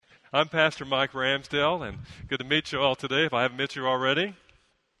I'm Pastor Mike Ramsdale, and good to meet you all today if I haven't met you already.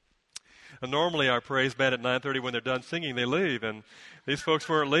 Normally our praise band at 9:30, when they're done singing, they leave, and these folks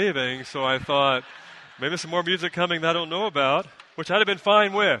weren't leaving, so I thought maybe some more music coming that I don't know about, which I'd have been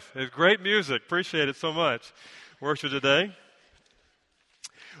fine with. It's great music. Appreciate it so much. Worship today.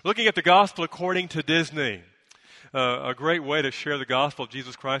 Looking at the gospel according to Disney. A great way to share the gospel of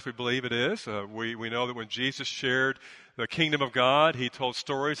Jesus Christ, we believe it is. We know that when Jesus shared the kingdom of God, he told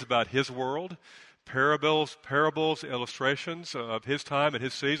stories about his world, parables, illustrations of his time and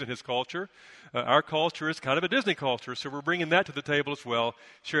his season, his culture. Our culture is kind of a Disney culture, so we're bringing that to the table as well,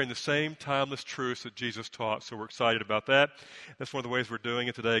 sharing the same timeless truths that Jesus taught. So we're excited about that. That's one of the ways we're doing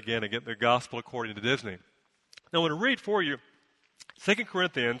it today, again the gospel according to Disney. Now I want to read for you 2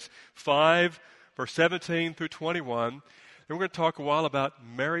 Corinthians 5, verse 17 through 21. Then we're going to talk a while about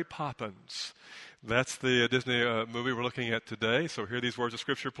Mary Poppins. That's the Disney movie we're looking at today. So hear these words of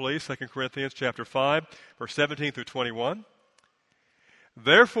Scripture, please. 2 Corinthians chapter 5, verse 17 through 21.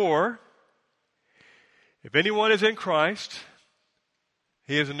 Therefore, if anyone is in Christ,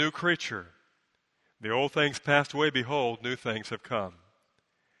 he is a new creature. The old things passed away. Behold, new things have come.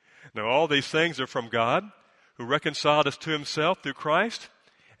 Now all these things are from God, who reconciled us to himself through Christ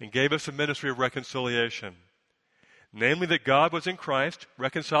and gave us a ministry of reconciliation. Namely, that God was in Christ,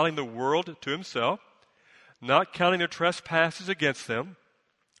 reconciling the world to himself, not counting their trespasses against them,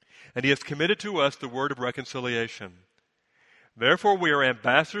 and he has committed to us the word of reconciliation. Therefore, we are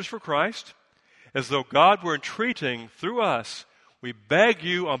ambassadors for Christ, as though God were entreating through us. We beg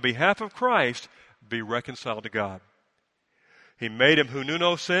you on behalf of Christ, be reconciled to God. He made him who knew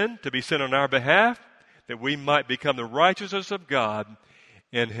no sin to be sin on our behalf, that we might become the righteousness of God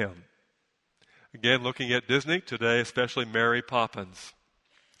in him. Again, looking at Disney today, especially Mary Poppins.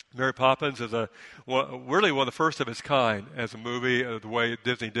 Mary Poppins is really one of the first of its kind as a movie, the way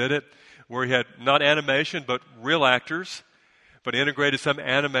Disney did it, where he had not animation, but real actors, but integrated some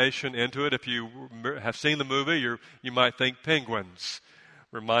animation into it. If you have seen the movie, you might think penguins.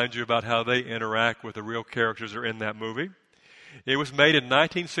 Remind you about how they interact with the real characters that are in that movie. It was made in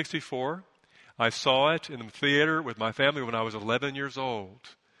 1964. I saw it in the theater with my family when I was 11 years old.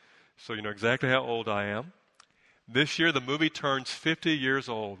 So you know exactly how old I am. This year the movie turns 50 years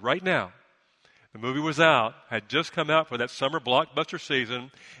old. Right now. The movie was out, had just come out for that summer blockbuster season,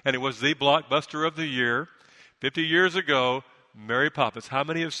 and it was the blockbuster of the year. 50 years ago, Mary Poppins. How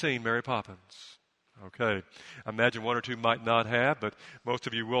many have seen Mary Poppins? Okay. I imagine one or two might not have, but most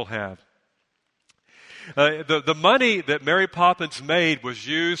of you will have. The money that Mary Poppins made was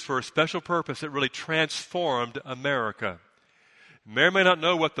used for a special purpose that really transformed America. Mary may not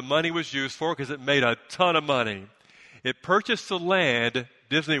know what the money was used for because it made a ton of money. It purchased the land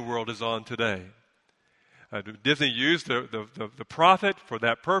Disney World is on today. Disney used the profit for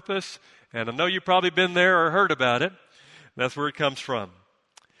that purpose, and I know you've probably been there or heard about it. That's where it comes from.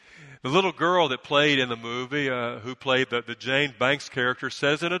 The little girl that played in the movie, who played the Jane Banks character,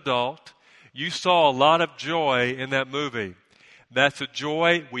 says an adult, you saw a lot of joy in that movie. That's a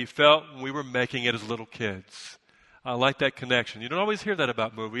joy we felt when we were making it as little kids. I like that connection. You don't always hear that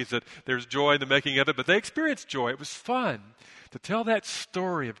about movies, that there's joy in the making of it, but they experienced joy. It was fun to tell that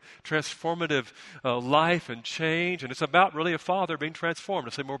story of transformative life and change, and it's about really a father being transformed.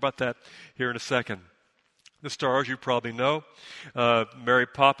 I'll say more about that here in a second. The stars you probably know. Mary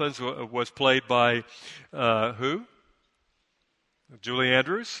Poppins was played by who? Julie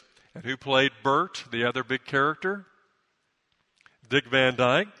Andrews. And who played Bert, the other big character? Dick Van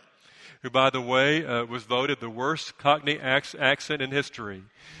Dyke, who, by the way, was voted the worst Cockney accent in history.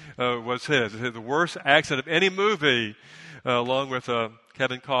 Was his. The worst accent of any movie, along with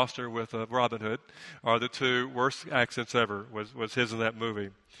Kevin Costner with Robin Hood, are the two worst accents ever, was his in that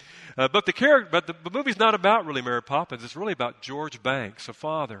movie. But the movie's not about really Mary Poppins. It's really about George Banks, a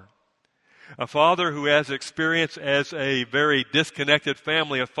father. A father who has experience as a very disconnected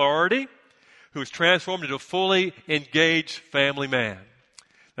family authority, who's transformed into a fully engaged family man.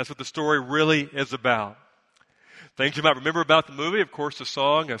 That's what the story really is about. Things you might remember about the movie, of course, the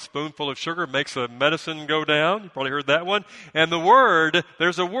song, "A spoonful of sugar makes a medicine go down." You probably heard that one. And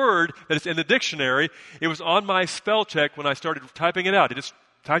there's a word that is in the dictionary. It was on my spell check when I started typing it out. It just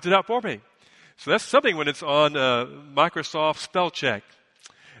typed it out for me. So that's something when it's on Microsoft spell check.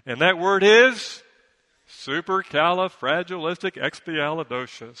 And that word is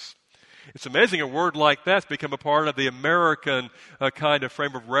supercalifragilisticexpialidocious. It's amazing a word like that's become a part of the American kind of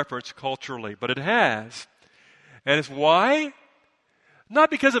frame of reference culturally, but it has. And it's why? Not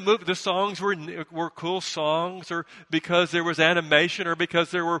because the songs were cool songs, or because there was animation, or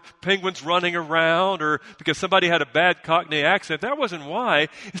because there were penguins running around, or because somebody had a bad Cockney accent. That wasn't why.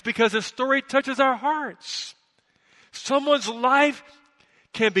 It's because the story touches our hearts. Someone's life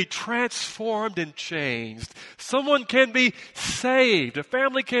can be transformed and changed. Someone can be saved. A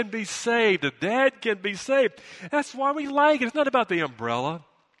family can be saved. A dad can be saved. That's why we like it. It's not about the umbrella.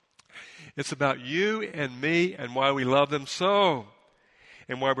 It's about you and me and why we love them so,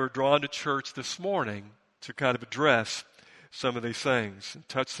 and why we're drawn to church this morning to kind of address some of these things, and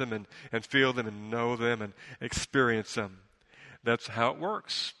touch them and feel them and know them and experience them. That's how it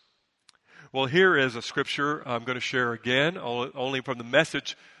works. Well, here is a scripture I'm going to share again, only from the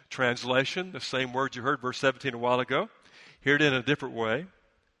Message translation, the same words you heard, verse 17 a while ago. Hear it in a different way.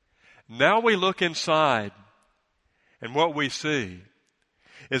 Now we look inside, and what we see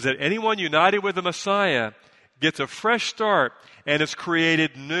is that anyone united with the Messiah gets a fresh start and is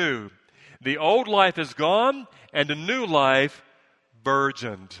created new. The old life is gone, and a new life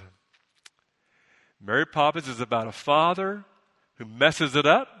burgeoned. Mary Poppins is about a father who messes it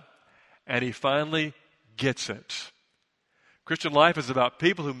up, and he finally gets it. Christian life is about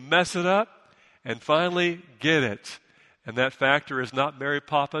people who mess it up and finally get it. And that factor is not Mary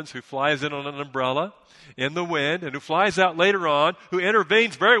Poppins, who flies in on an umbrella in the wind and who flies out later on, who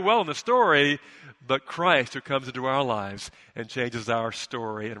intervenes very well in the story, but Christ, who comes into our lives and changes our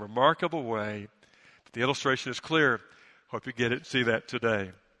story in a remarkable way. But the illustration is clear. Hope you get it and see that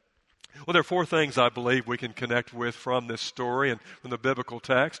today. Well, there are four things I believe we can connect with from this story and from the biblical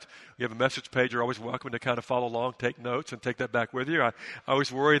text. We have a message page. You're always welcome to kind of follow along, take notes, and take that back with you. I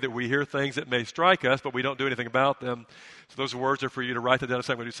always worry that we hear things that may strike us, but we don't do anything about them. So those words are for you to write that down and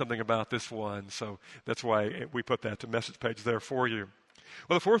say, I'm going to do something about this one. So that's why we put that to message page there for you.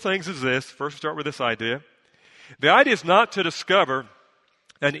 Well, the four things is this. First, we start with this idea. The idea is not to discover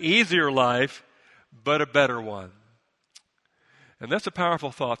an easier life, but a better one. And that's a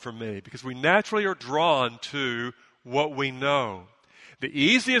powerful thought for me, because we naturally are drawn to what we know. The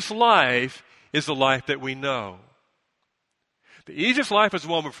easiest life is the life that we know. The easiest life is the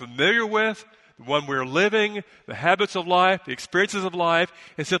one we're familiar with, the one we're living, the habits of life, the experiences of life,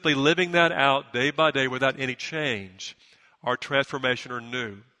 and simply living that out day by day without any change or transformation or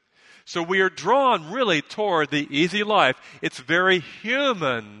new. So we are drawn really toward the easy life. It's very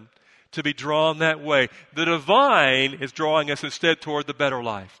human to be drawn that way. The divine is drawing us instead toward the better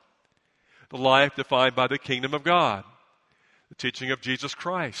life. The life defined by the kingdom of God. The teaching of Jesus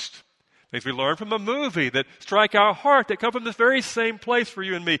Christ. Things we learn from a movie that strike our heart, that come from this very same place for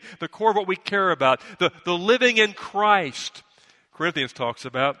you and me. The core of what we care about. The living in Christ. Corinthians talks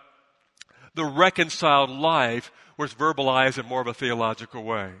about the reconciled life, where it's verbalized in more of a theological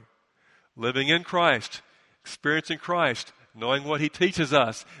way. Living in Christ. Experiencing Christ. Knowing what He teaches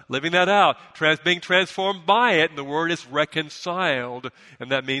us, living that out, being transformed by it, and the word is reconciled,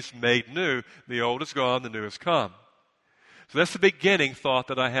 and that means made new. The old is gone, the new has come. So that's the beginning thought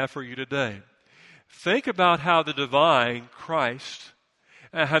that I have for you today. Think about how the divine, Christ,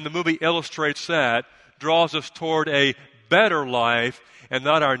 and the movie illustrates that, draws us toward a better life and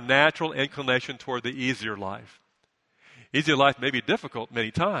not our natural inclination toward the easier life. Easier life may be difficult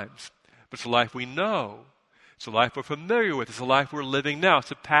many times, but it's a life we know. It's a life we're familiar with. It's a life we're living now. It's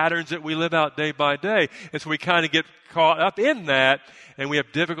the patterns that we live out day by day. And so we kind of get caught up in that, and we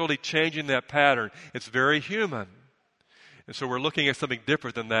have difficulty changing that pattern. It's very human. And so we're looking at something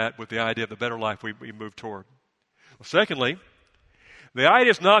different than that with the idea of the better life we move toward. Well, secondly, the idea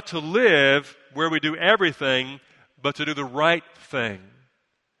is not to live where we do everything, but to do the right thing.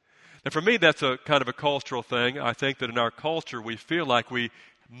 And for me, that's a kind of a cultural thing. I think that in our culture, we feel like we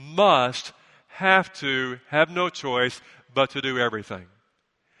must have no choice but to do everything.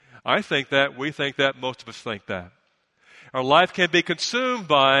 I think that, we think that, most of us think that. Our life can be consumed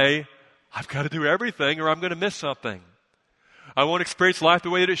by, I've got to do everything or I'm going to miss something. I won't experience life the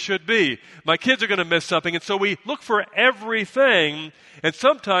way that it should be. My kids are going to miss something, and so we look for everything and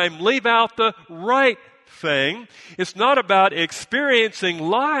sometimes leave out the right thing. It's not about experiencing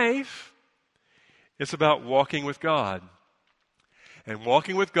life. It's about walking with God. And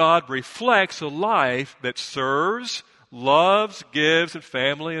walking with God reflects a life that serves, loves, gives, and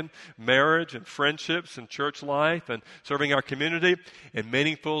family and marriage and friendships and church life and serving our community and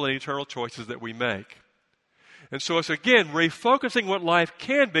meaningful and eternal choices that we make. And so it's, again, refocusing what life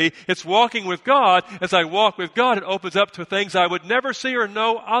can be. It's walking with God. As I walk with God, it opens up to things I would never see or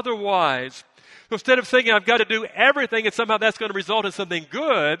know otherwise. So instead of thinking I've got to do everything and somehow that's going to result in something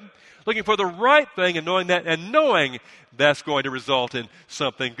good, looking for the right thing and knowing that's going to result in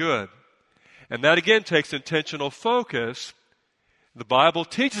something good. And that again takes intentional focus The Bible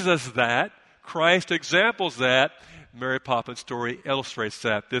teaches us that. Christ examples that. Mary Poppins' story illustrates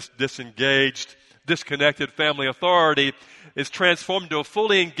that. This disengaged, disconnected family authority is transformed into a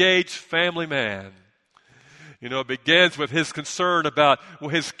fully engaged family man. You know, it begins with his concern about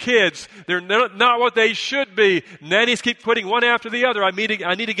his kids. They're not what they should be. Nannies keep putting one after the other. I need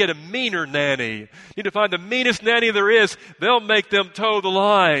to get a meaner nanny. I need to find the meanest nanny there is. They'll make them toe the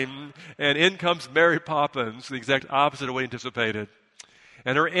line. And in comes Mary Poppins, the exact opposite of what he anticipated.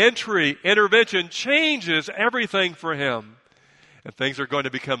 And her intervention changes everything for him. And things are going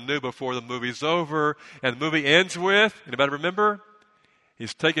to become new before the movie's over. And the movie ends with, anybody remember?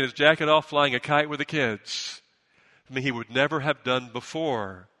 He's taking his jacket off, flying a kite with the kids. Something he would never have done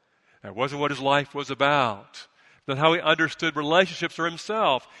before. That wasn't what his life was about. Not how he understood relationships for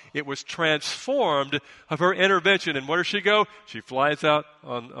himself. It was transformed of her intervention. And where does she go? She flies out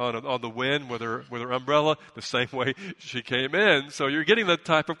on the wind with her umbrella the same way she came in. So you're getting the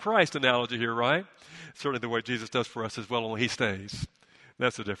type of Christ analogy here, right? Certainly the way Jesus does for us as well when he stays.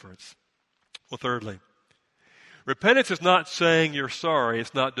 That's the difference. Well, thirdly, repentance is not saying you're sorry.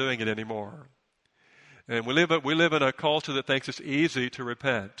 It's not doing it anymore. And we live in a culture that thinks it's easy to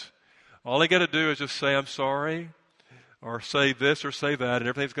repent. All I got to do is just say I'm sorry, or say this or say that, and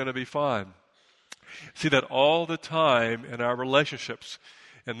everything's going to be fine. See that all the time in our relationships,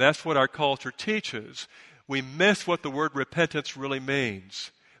 and that's what our culture teaches. We miss what the word repentance really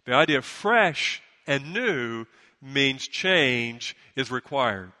means. The idea of fresh and new means change is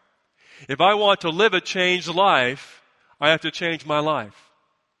required. If I want to live a changed life, I have to change my life.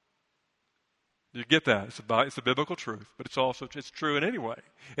 You get that? It's a biblical truth, but it's true in any way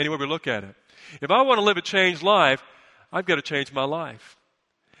we look at it. If I want to live a changed life, I've got to change my life.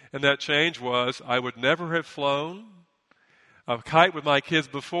 And that change was I would never have flown a kite with my kids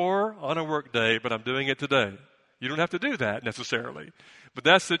before on a work day, but I'm doing it today. You don't have to do that necessarily. But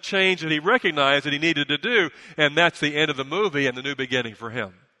that's the change that he recognized that he needed to do, and that's the end of the movie and the new beginning for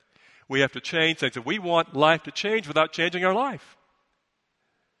him. We have to change things, and we want life to change without changing our life.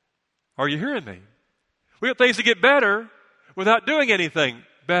 Are you hearing me? We want things to get better without doing anything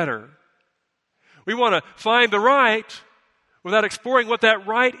better. We want to find the right without exploring what that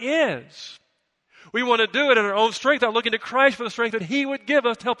right is. We want to do it in our own strength, without looking to Christ for the strength that he would give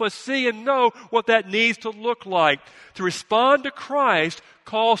us to help us see and know what that needs to look like. To respond to Christ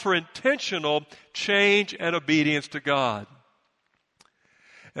calls for intentional change and obedience to God.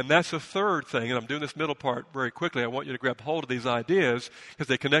 And that's the third thing, and I'm doing this middle part very quickly. I want you to grab hold of these ideas because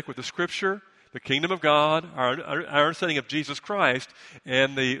they connect with the Scripture, the kingdom of God, our understanding of Jesus Christ,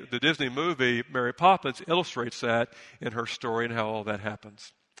 and the Disney movie, Mary Poppins, illustrates that in her story and how all that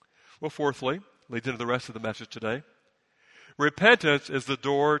happens. Well, fourthly, leads into the rest of the message today. Repentance is the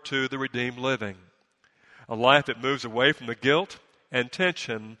door to the redeemed living, a life that moves away from the guilt and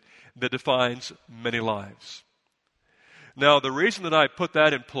tension that defines many lives. Now, the reason that I put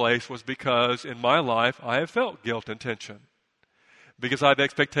that in place was because in my life I have felt guilt and tension because I have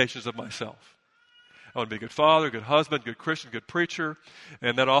expectations of myself. I want to be a good father, good husband, good Christian, good preacher,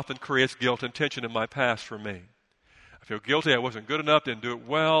 and that often creates guilt and tension in my past for me. I feel guilty. I wasn't good enough, didn't do it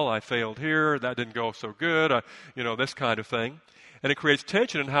well. I failed here. That didn't go so good. This kind of thing. And it creates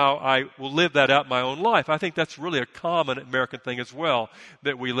tension in how I will live that out in my own life. I think that's really a common American thing as well,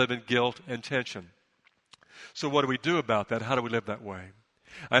 that we live in guilt and tension. So what do we do about that? How do we live that way?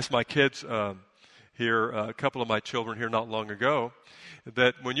 I asked my kids here, a couple of my children here not long ago,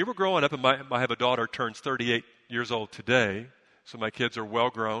 that when you were growing up, and I have a daughter who turns 38 years old today, so my kids are well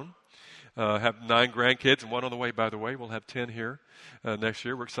grown. Have 9 grandkids, and one on the way, by the way. We'll have 10 here next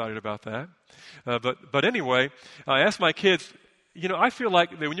year. We're excited about that. But anyway, I asked my kids, I feel like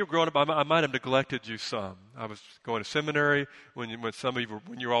that when you were growing up, I might have neglected you some. I was going to seminary when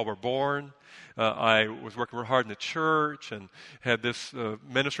you all were born. I was working real hard in the church and had this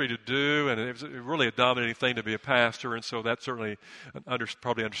ministry to do, and it was really a dominating thing to be a pastor, and so that's certainly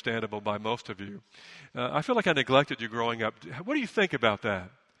probably understandable by most of you. I feel like I neglected you growing up. What do you think about that?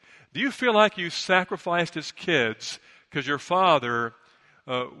 Do you feel like you sacrificed as kids because your father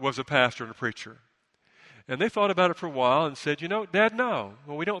was a pastor and a preacher? And they thought about it for a while and said, Dad, no.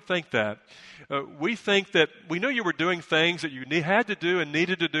 Well, we don't think that. We think that we knew you were doing things that you had to do and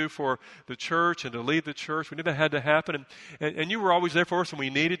needed to do for the church and to lead the church. We knew that had to happen. And you were always there for us when we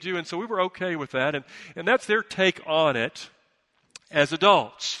needed you. And so we were okay with that. And that's their take on it as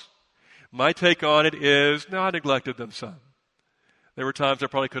adults. My take on it is, no, I neglected them some. There were times I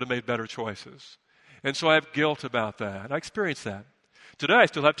probably could have made better choices. And so I have guilt about that. I experienced that. Today I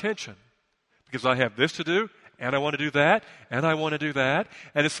still have tension because I have this to do, and I want to do that, and I want to do that,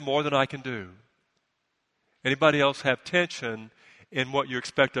 and it's more than I can do. Anybody else have tension in what you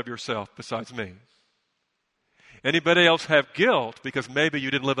expect of yourself besides me? Anybody else have guilt because maybe you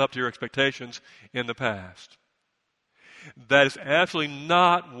didn't live up to your expectations in the past? That is absolutely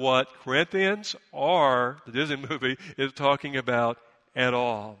not what Corinthians or the Disney movie is talking about at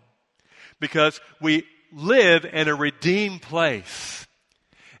all. Because we live in a redeemed place.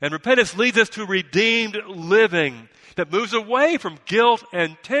 And repentance leads us to redeemed living that moves away from guilt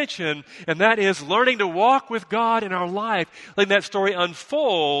and tension, and that is learning to walk with God in our life, letting that story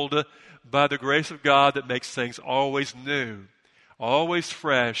unfold by the grace of God that makes things always new, always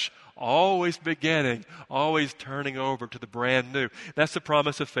fresh, always beginning, always turning over to the brand new. That's the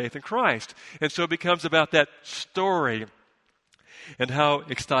promise of faith in Christ. And so it becomes about that story and how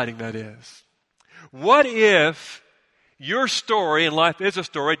exciting that is. What if your story, and life is a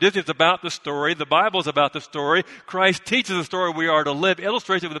story, Disney's about the story, the Bible's about the story, Christ teaches the story we are to live,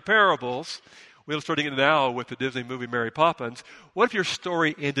 illustrated with the parables. We're illustrating it now with the Disney movie Mary Poppins. What if your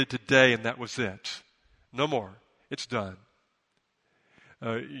story ended today and that was it? No more. It's done.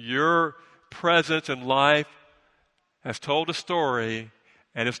 Your presence in life has told a story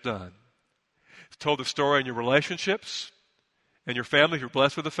and it's done. It's told the story in your relationships, and your family, if you're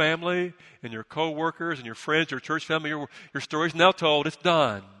blessed with a family, and your co-workers, and your friends, your church family, your story's now told, it's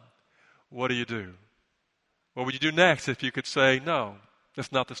done. What do you do? What would you do next if you could say, no,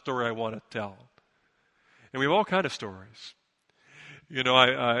 that's not the story I want to tell? And we have all kinds of stories. You know,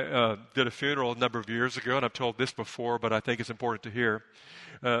 I did a funeral a number of years ago, and I've told this before, but I think it's important to hear.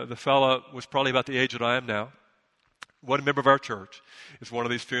 The fella was probably about the age that I am now. One member of our church. It's one of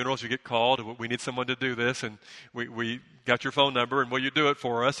these funerals. You get called. We need someone to do this, and we got your phone number, and will you do it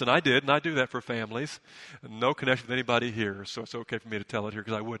for us? And I did, and I do that for families. No connection with anybody here, so it's okay for me to tell it here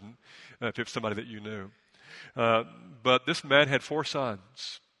because I wouldn't if it's somebody that you knew. But this man had 4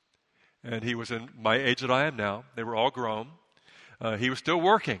 sons, and he was in my age that I am now. They were all grown. He was still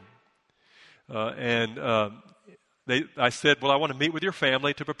working, I said, well, I want to meet with your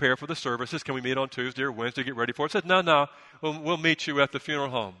family to prepare for the services. Can we meet on Tuesday or Wednesday to get ready for it? He said, no, we'll meet you at the funeral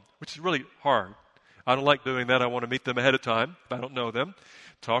home, which is really hard. I don't like doing that. I want to meet them ahead of time if I don't know them,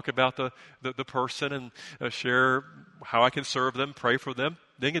 talk about the person and share how I can serve them, pray for them.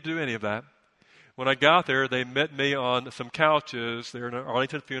 They didn't do any of that. When I got there, they met me on some couches there in an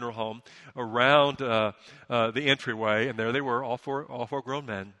Arlington funeral home around the entryway, and there they were, all four grown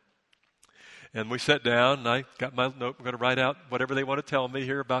men. And we sat down, and I got my note. I'm going to write out whatever they want to tell me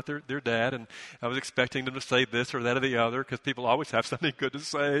here about their dad. And I was expecting them to say this or that or the other, because people always have something good to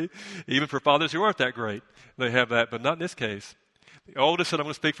say, even for fathers who aren't that great. They have that, but not in this case. The oldest said, I'm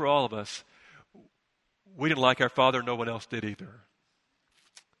going to speak for all of us. We didn't like our father. No one else did either.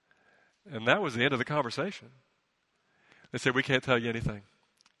 And that was the end of the conversation. They said, we can't tell you anything.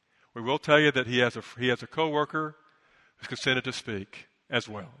 We will tell you that he has a coworker who's consented to speak as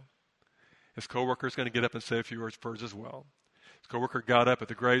well. His coworker is going to get up and say a few words as well. His coworker got up at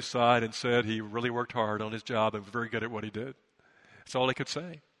the graveside and said he really worked hard on his job and was very good at what he did. That's all he could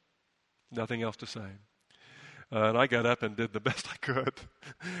say. Nothing else to say. And I got up and did the best I could.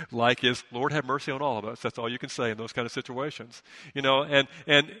 Like is, Lord have mercy on all of us. That's all you can say in those kind of situations. You know, and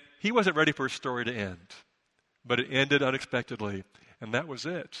he wasn't ready for his story to end. But it ended unexpectedly. And that was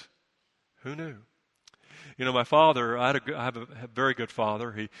it. Who knew? You know, my father, I have a very good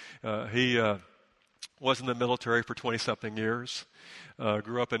father. He was in the military for 20-something years.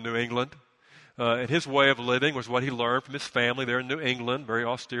 Grew up in New England. And his way of living was what he learned from his family there in New England, very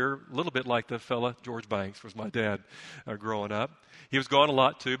austere, a little bit like the fella George Banks was my dad growing up. He was gone a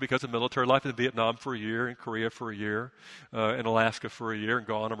lot, too, because of military life in Vietnam for a year, in Korea for a year, in Alaska for a year, and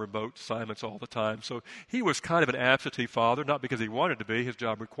gone on remote assignments all the time. So he was kind of an absentee father, not because he wanted to be. His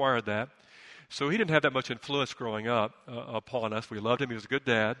job required that. So he didn't have that much influence growing up upon us. We loved him. He was a good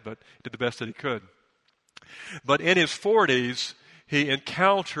dad, but did the best that he could. But in his 40s, he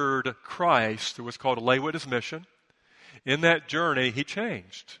encountered Christ through what's called a lay witness mission. In that journey, he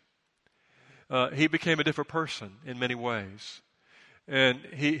changed. He became a different person in many ways. And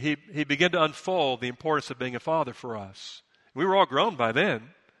he began to unfold the importance of being a father for us. We were all grown by then.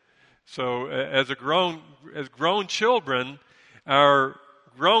 So as grown children, our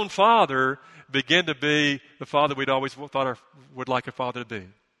grown father began to be the father we'd always thought would like a father to be.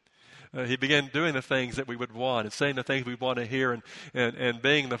 He began doing the things that we would want and saying the things we want to hear and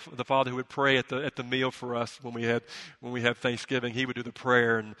being the father who would pray at the meal for us when we had Thanksgiving. He would do the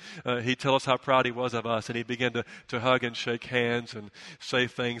prayer, and he'd tell us how proud he was of us, and he began to hug and shake hands and say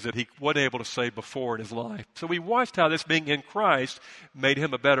things that he wasn't able to say before in his life. So we watched how this being in Christ made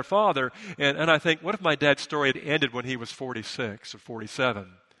him a better father. And I think, what if my dad's story had ended when he was 46 or 47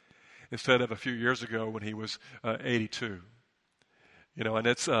 instead of a few years ago when he was 82? And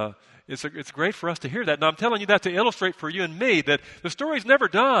it's great for us to hear that. Now, I'm telling you that to illustrate for you and me that the story's never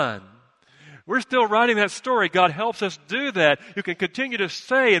done. We're still writing that story. God helps us do that. You can continue to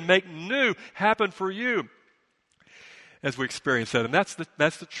say and make new happen for you as we experience that. And that's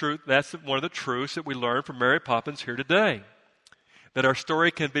the truth. That's one of the truths that we learn from Mary Poppins here today. That our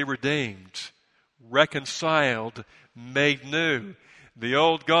story can be redeemed, reconciled, made new. The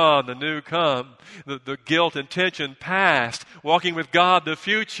old gone, the new come, the guilt and tension past, walking with God the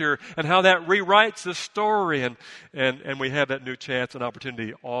future, and how that rewrites the story. And we have that new chance and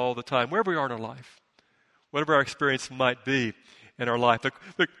opportunity all the time, wherever we are in our life, whatever our experience might be in our life.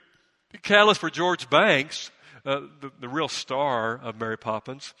 The catalyst for George Banks, the real star of Mary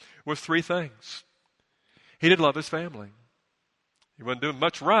Poppins, was three things. He did love his family. He wasn't doing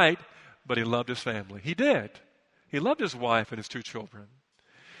much right, but he loved his family. He did. He loved his wife and his two children.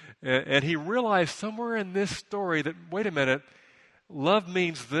 And he realized somewhere in this story that, wait a minute, love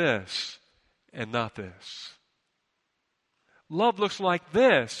means this and not this. Love looks like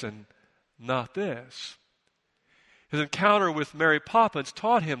this and not this. His encounter with Mary Poppins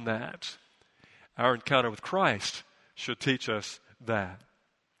taught him that. Our encounter with Christ should teach us that.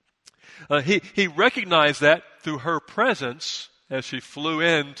 He recognized that through her presence as she flew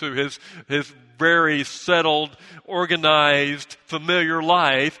into his very settled, organized, familiar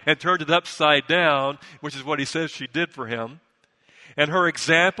life and turned it upside down, which is what he says she did for him. And her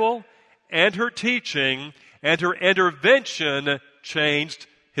example and her teaching and her intervention changed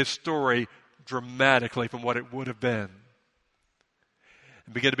his story dramatically from what it would have been.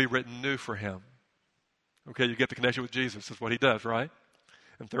 And began to be written new for him. Okay, you get the connection with Jesus. That's what he does, right?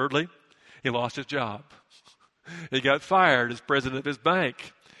 And thirdly, he lost his job. He got fired as president of his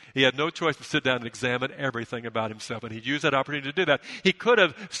bank. He had no choice but sit down and examine everything about himself, and he used that opportunity to do that. He could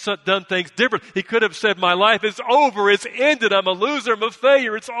have done things different. He could have said, my life is over, it's ended, I'm a loser, I'm a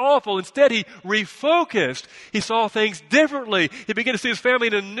failure, it's awful. Instead, he refocused. He saw things differently. He began to see his family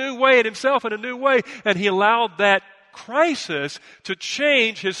in a new way and himself in a new way, and he allowed that crisis to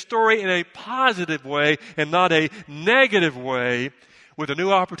change his story in a positive way and not a negative way with a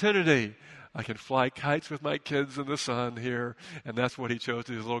new opportunity. I can fly kites with my kids in the sun here. And that's what he chose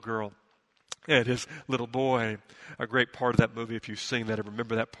to his little girl and his little boy. A great part of that movie, if you've seen that and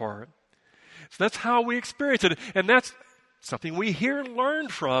remember that part. So that's how we experience it. And that's something we hear and learn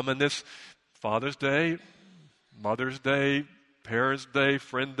from in this Father's Day, Mother's Day, Parents' Day,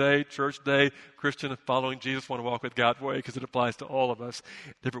 Friend Day, Church Day, Christian following Jesus, want to walk with God's way, because it applies to all of us,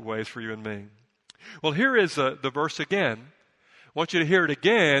 different ways for you and me. Well, here is the verse again. I want you to hear it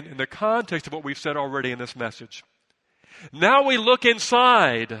again in the context of what we've said already in this message. Now we look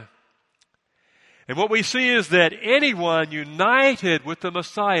inside, and what we see is that anyone united with the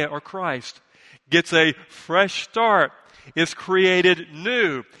Messiah or Christ gets a fresh start, is created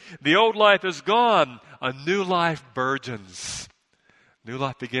new. The old life is gone. A new life burgeons. New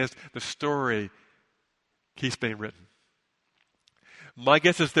life begins. The story keeps being written. My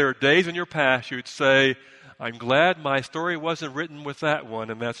guess is there are days in your past you'd say, I'm glad my story wasn't written with that one,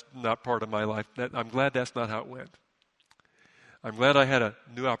 and that's not part of my life. I'm glad that's not how it went. I'm glad I had a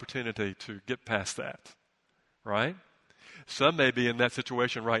new opportunity to get past that, right? Some may be in that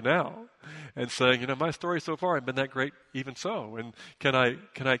situation right now and saying, my story so far hasn't been that great even so, and can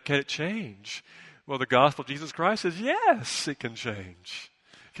it change? Well, the gospel of Jesus Christ says, yes, it can change.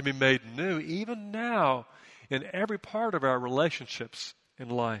 It can be made new even now in every part of our relationships in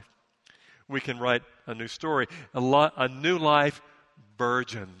life. We can write a new story. A new life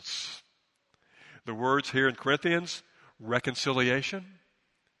burgeons. The words here in Corinthians, reconciliation.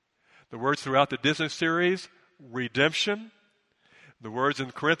 The words throughout the Disney series, redemption. The words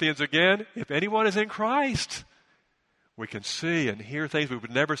in Corinthians again, if anyone is in Christ, we can see and hear things we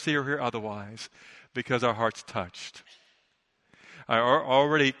would never see or hear otherwise because our heart's touched. I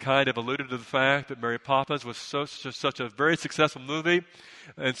already kind of alluded to the fact that Mary Poppins was such a very successful movie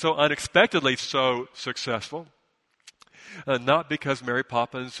and so unexpectedly so successful. Not because Mary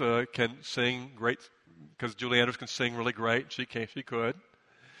Poppins can sing great, because Julie Andrews can sing really great. She could.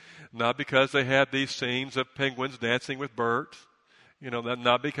 Not because they had these scenes of penguins dancing with Bert.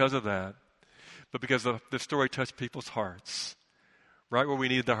 Not because of that. But because the story touched people's hearts. Right where we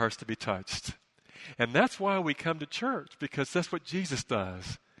needed their hearts to be touched. And that's why we come to church, because that's what Jesus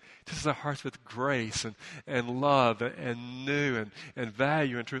does. Just our hearts with grace and love and new and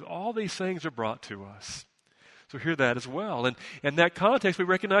value and truth. All these things are brought to us. So hear that as well. And in that context, we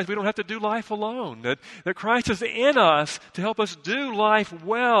recognize we don't have to do life alone. That Christ is in us to help us do life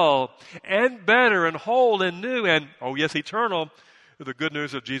well and better and whole and new and, oh yes, eternal, the good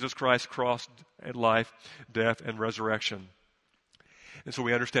news of Jesus Christ's cross and life, death, and resurrection. And so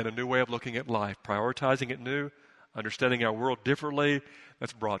we understand a new way of looking at life, prioritizing it new, understanding our world differently.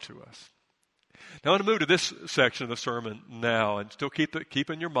 That's brought to us. Now I want to move to this section of the sermon now, and still keep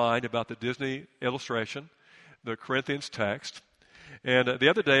in your mind about the Disney illustration, the Corinthians text. And the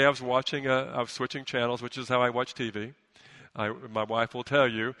other day I was switching channels, which is how I watch TV. My wife will tell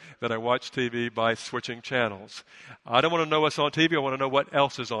you that I watch TV by switching channels. I don't want to know what's on TV. I want to know what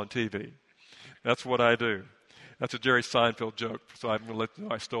else is on TV. That's what I do. That's a Jerry Seinfeld joke, so I'm going to let you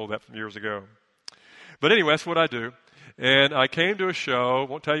know I stole that from years ago. But anyway, that's what I do. And I came to a show,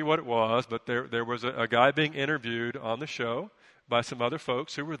 won't tell you what it was, but there was a guy being interviewed on the show by some other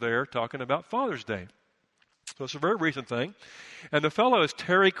folks who were there talking about Father's Day. So it's a very recent thing. And the fellow is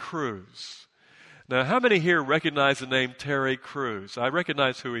Terry Crews. Now, how many here recognize the name Terry Crews? I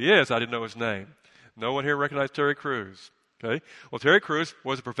recognize who he is. I didn't know his name. No one here recognized Terry Crews. Okay. Well, Terry Crews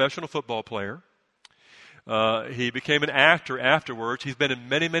was a professional football player. He became an actor afterwards. He's been in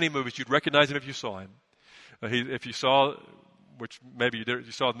many, many movies. You'd recognize him if you saw him. If you saw, which maybe you did,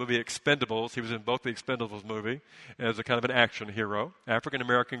 you saw the movie Expendables. He was in both the Expendables movie as a kind of an action hero.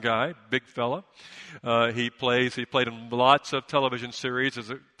 African-American guy, big fella. He played in lots of television series as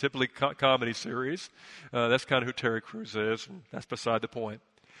a typically comedy series. That's kind of who Terry Crews is, and that's beside the point.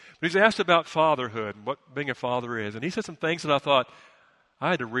 But he's asked about fatherhood and what being a father is. And he said some things that I thought, I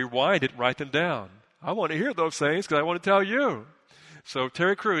had to rewind it and write them down. I want to hear those things because I want to tell you. So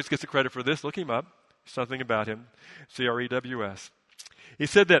Terry Crews gets the credit for this. Look him up. Something about him. Crews. He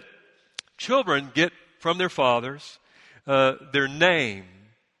said that children get from their fathers their name.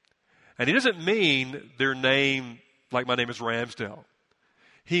 And he doesn't mean their name like my name is Ramsdale.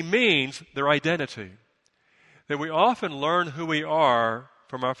 He means their identity. That we often learn who we are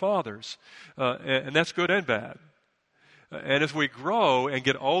from our fathers. And that's good and bad. And as we grow and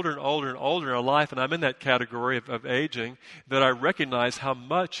get older and older and older in our life, and I'm in that category of aging, that I recognize how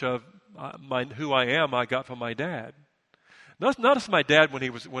much of who I am I got from my dad. Not just my dad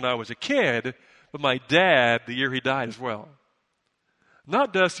when I was a kid, but my dad the year he died as well.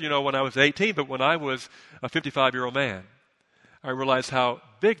 Not just, when I was 18, but when I was a 55-year-old man. I realized how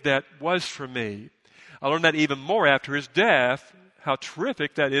big that was for me. I learned that even more after his death, how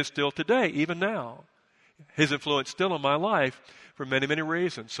terrific that is still today, even now. His influence still in my life for many, many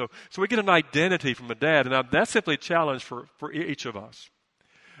reasons. So we get an identity from a dad, and that's simply a challenge for each of us.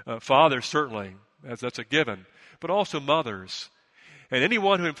 Fathers, certainly, as that's a given, but also mothers, and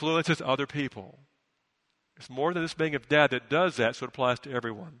anyone who influences other people. It's more than this being a dad that does that, so it applies to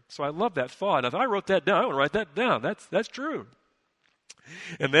everyone. So I love that thought. If I wrote that down, I would write that down. That's true.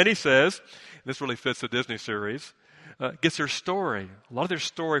 And then he says, this really fits the Disney series, gets their story, a lot of their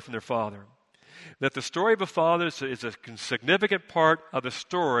story from their father. That the story of a father is a significant part of the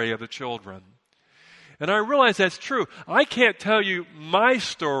story of the children. And I realize that's true. I can't tell you my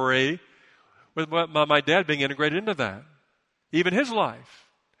story with my dad being integrated into that. Even his life,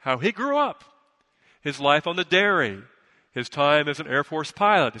 how he grew up, his life on the dairy, his time as an Air Force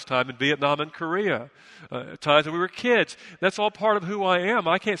pilot, his time in Vietnam and Korea, times when we were kids. That's all part of who I am.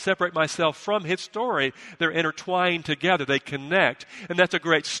 I can't separate myself from his story. They're intertwined together. They connect. And that's a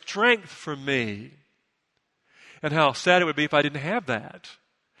great strength for me. And how sad it would be if I didn't have that.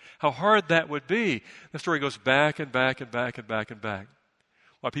 How hard that would be. The story goes back and back and back and back and back.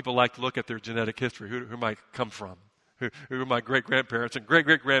 Why people like to look at their genetic history, who might come from. Who are my great-grandparents and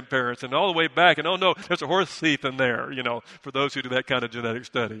great-great-grandparents and all the way back. And oh no, there's a horse thief in there, for those who do that kind of genetic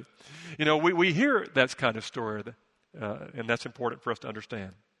study. We hear that kind of story, and that's important for us to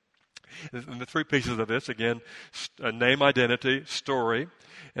understand. And the three pieces of this, again, name, identity, story,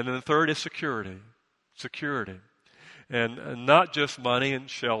 and then the third is security. Security. And not just money and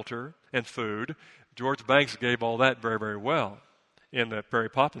shelter and food. George Banks gave all that very, very well in the Mary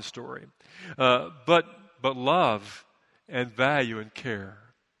Poppins story. But love and value and care.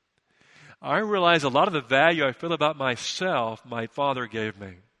 I realize a lot of the value I feel about myself, my father gave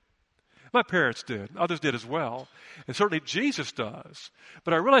me. My parents did. Others did as well. And certainly Jesus does.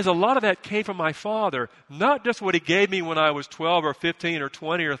 But I realize a lot of that came from my father. Not just what he gave me when I was 12 or 15 or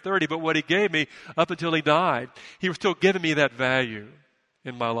 20 or 30, but what he gave me up until he died. He was still giving me that value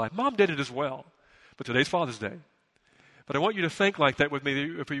in my life. Mom did it as well. But today's Father's Day. But I want you to think like that with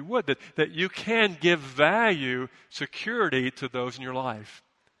me, if you would, that you can give value, security to those in your life.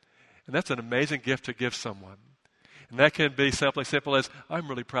 And that's an amazing gift to give someone. And that can be simply simple as, I'm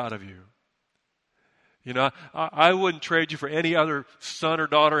really proud of you. I wouldn't trade you for any other son or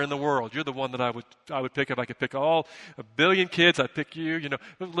daughter in the world. You're the one that I would pick. If I could pick a billion kids, I'd pick you.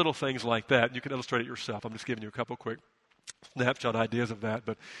 Little things like that. You can illustrate it yourself. I'm just giving you a couple quick snapshot ideas of that.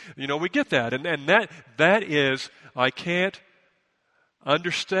 But, we get that. And that is, I can't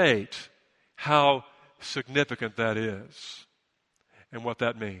understate how significant that is and what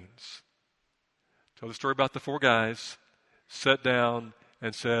that means. Tell the story about the 4 guys sat down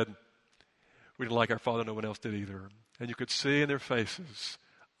and said, we didn't like our father, no one else did either. And you could see in their faces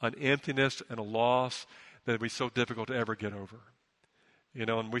an emptiness and a loss that would be so difficult to ever get over.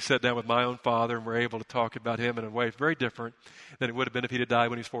 And we sat down with my own father and were able to talk about him in a way very different than it would have been if he had died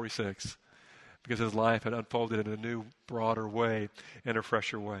when he was 46, because his life had unfolded in a new, broader way, in a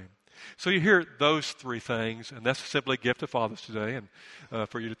fresher way. So you hear those 3 things, and that's simply a gift of fathers today, and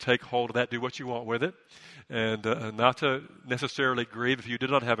for you to take hold of that, do what you want with it, and not to necessarily grieve if you did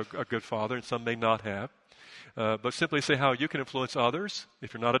not have a good father, and some may not have, but simply say how you can influence others,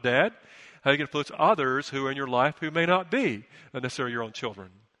 if you're not a dad, how you can influence others who are in your life who may not be necessarily your own children,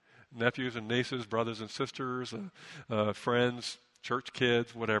 nephews and nieces, brothers and sisters, friends, church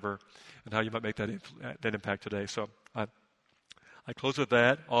kids, whatever, and how you might make that impact today. So I close with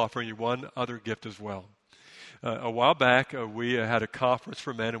that, offering you one other gift as well. A while back, we had a conference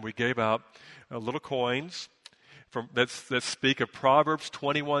for men, and we gave out little coins that speak of Proverbs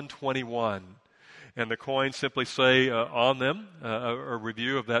 21:21. And the coins simply say on them, a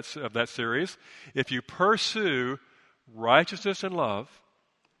review of that series, if you pursue righteousness and love,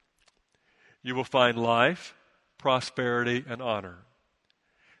 you will find life, prosperity, and honor.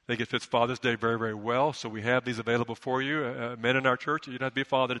 I think it fits Father's Day very, very well, so we have these available for you. Men in our church, you don't have to be a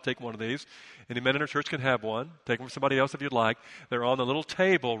father to take one of these. Any men in our church can have one. Take them from somebody else if you'd like. They're on the little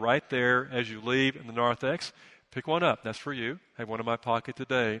table right there as you leave in the narthex. Pick one up. That's for you. I have one in my pocket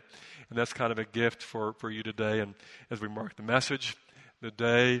today. And that's kind of a gift for you today. And as we mark the message, the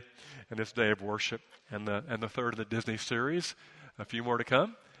day, and this day of worship, and the third of the Disney series, a few more to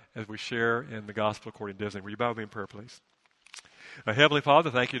come as we share in the gospel according to Disney. Will you bow with me in prayer, please? Heavenly Father,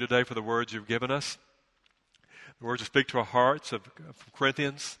 thank you today for the words you've given us. The words that speak to our hearts from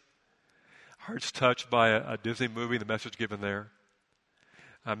Corinthians. Hearts touched by a Disney movie, the message given there.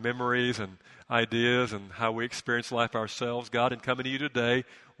 Memories and ideas and how we experience life ourselves, God, and coming to you today,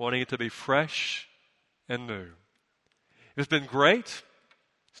 wanting it to be fresh and new. It's been great,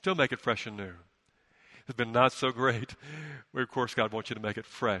 still make it fresh and new. It's been not so great. We, of course, God, want you to make it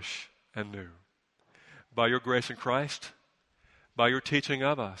fresh and new. By your grace in Christ, by your teaching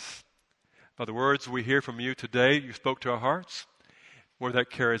of us, by the words we hear from you today, you spoke to our hearts, where that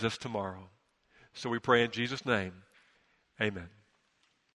carries us tomorrow. So we pray in Jesus' name, amen.